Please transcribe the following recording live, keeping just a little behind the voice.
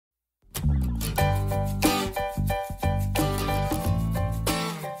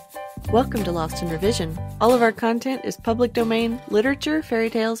Welcome to Lost in Revision. All of our content is public domain, literature, fairy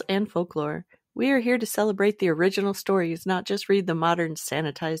tales, and folklore. We are here to celebrate the original stories, not just read the modern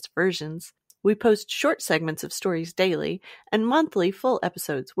sanitized versions. We post short segments of stories daily and monthly full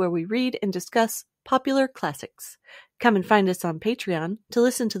episodes where we read and discuss popular classics. Come and find us on Patreon to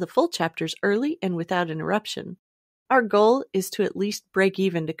listen to the full chapters early and without interruption. Our goal is to at least break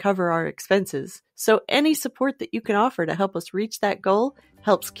even to cover our expenses, so any support that you can offer to help us reach that goal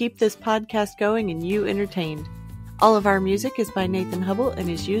helps keep this podcast going and you entertained. All of our music is by Nathan Hubble and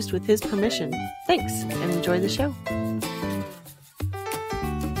is used with his permission. Thanks, and enjoy the show.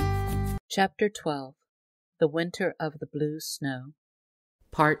 Chapter 12. The Winter of the Blue Snow.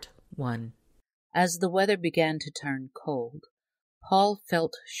 Part 1. As the weather began to turn cold, Paul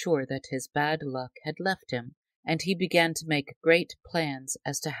felt sure that his bad luck had left him, and he began to make great plans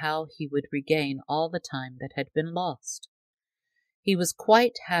as to how he would regain all the time that had been lost. He was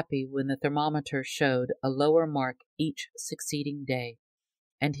quite happy when the thermometer showed a lower mark each succeeding day,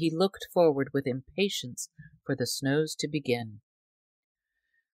 and he looked forward with impatience for the snows to begin.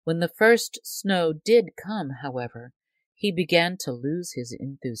 When the first snow did come, however, he began to lose his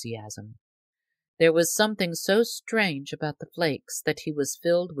enthusiasm. There was something so strange about the flakes that he was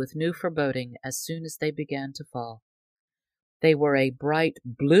filled with new foreboding as soon as they began to fall. They were a bright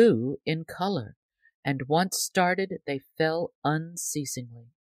blue in color, and once started they fell unceasingly.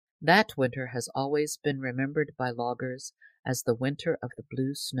 That winter has always been remembered by loggers as the winter of the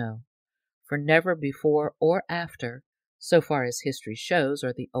blue snow, for never before or after, so far as history shows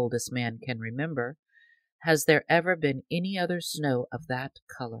or the oldest man can remember, has there ever been any other snow of that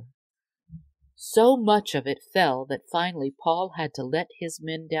color. So much of it fell that finally Paul had to let his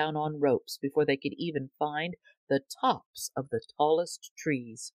men down on ropes before they could even find the tops of the tallest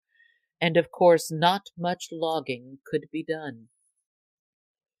trees, and of course not much logging could be done.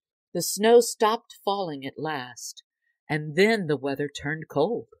 The snow stopped falling at last, and then the weather turned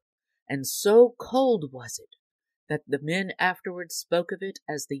cold, and so cold was it that the men afterwards spoke of it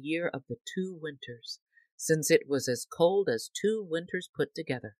as the year of the 2 winters, since it was as cold as 2 winters put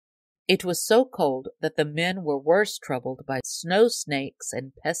together. It was so cold that the men were worse troubled by snow snakes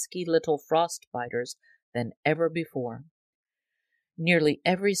and pesky little frost biters than ever before. Nearly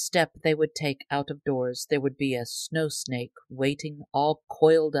every step they would take out of doors there would be a snow snake waiting, all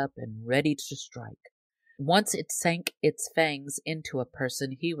coiled up and ready to strike. Once it sank its fangs into a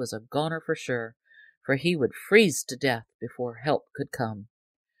person, he was a goner for sure, for he would freeze to death before help could come.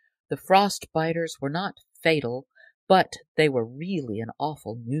 The frost biters were not fatal, but they were really an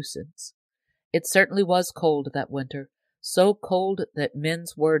awful nuisance. It certainly was cold that winter, so cold that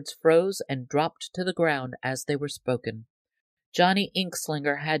men's words froze and dropped to the ground as they were spoken. Johnny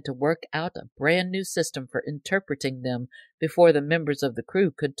Inkslinger had to work out a brand new system for interpreting them before the members of the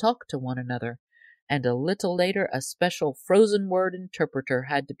crew could talk to one another, and a little later a special frozen word interpreter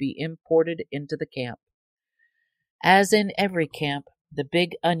had to be imported into the camp. As in every camp, the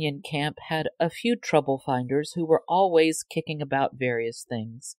Big Onion camp had a few trouble-finders who were always kicking about various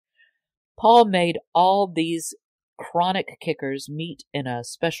things. Paul made all these chronic kickers meet in a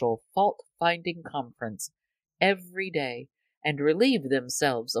special fault-finding conference every day and relieve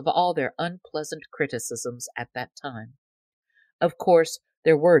themselves of all their unpleasant criticisms at that time. Of course,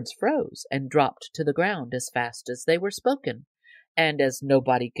 their words froze and dropped to the ground as fast as they were spoken, and as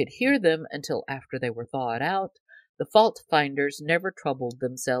nobody could hear them until after they were thawed out, the fault-finders never troubled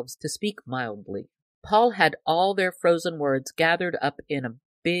themselves to speak mildly. Paul had all their frozen words gathered up in a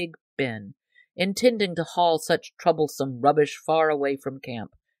big bin, intending to haul such troublesome rubbish far away from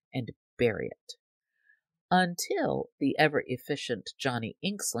camp and bury it. Until the ever-efficient Johnny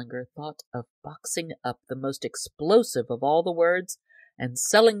Inkslinger thought of boxing up the most explosive of all the words and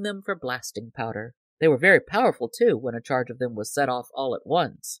selling them for blasting powder. They were very powerful, too, when a charge of them was set off all at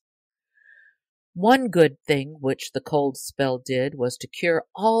once. One good thing which the cold spell did was to cure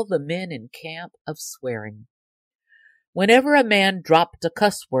all the men in camp of swearing. Whenever a man dropped a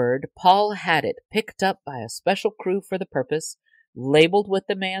cuss word, Paul had it picked up by a special crew for the purpose, labeled with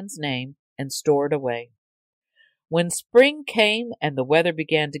the man's name, and stored away. When spring came and the weather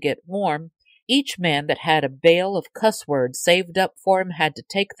began to get warm, each man that had a bale of cuss words saved up for him had to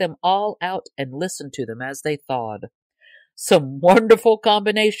take them all out and listen to them as they thawed. Some wonderful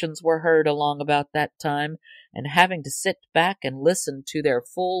combinations were heard along about that time, and having to sit back and listen to their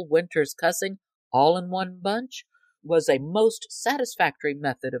full winter's cussing all in one bunch was a most satisfactory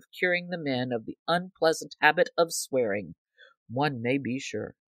method of curing the men of the unpleasant habit of swearing, one may be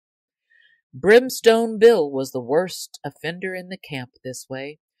sure. Brimstone Bill was the worst offender in the camp this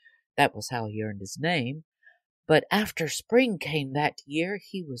way. That was how he earned his name. But after spring came that year,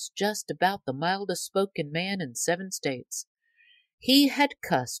 he was just about the mildest spoken man in 7 states. He had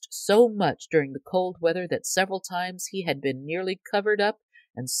cussed so much during the cold weather that several times he had been nearly covered up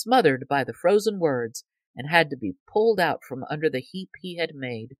and smothered by the frozen words, and had to be pulled out from under the heap he had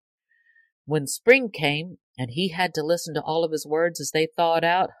made. When spring came, and he had to listen to all of his words as they thawed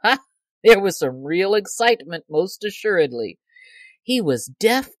out, there was some real excitement, most assuredly. He was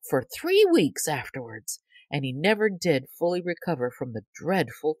deaf for 3 weeks afterwards, and he never did fully recover from the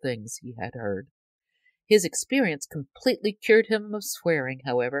dreadful things he had heard. His experience completely cured him of swearing,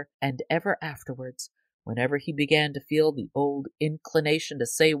 however, and ever afterwards, whenever he began to feel the old inclination to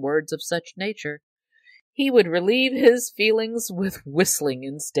say words of such nature, he would relieve his feelings with whistling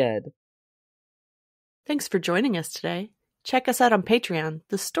instead. Thanks for joining us today. Check us out on Patreon.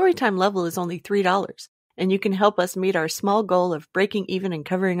 The Storytime level is only $3, and you can help us meet our small goal of breaking even and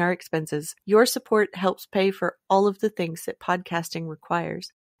covering our expenses. Your support helps pay for all of the things that podcasting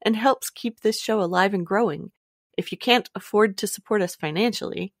requires, and helps keep this show alive and growing. If you can't afford to support us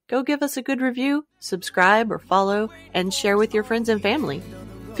financially, go give us a good review, subscribe or follow, and share with your friends and family.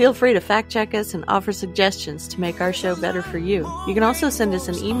 Feel free to fact-check us and offer suggestions to make our show better for you. You can also send us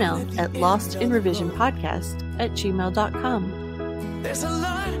an email at lostinrevisionpodcast@gmail.com. There's a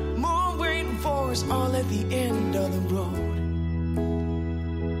lot more waiting for us all at the end of the road.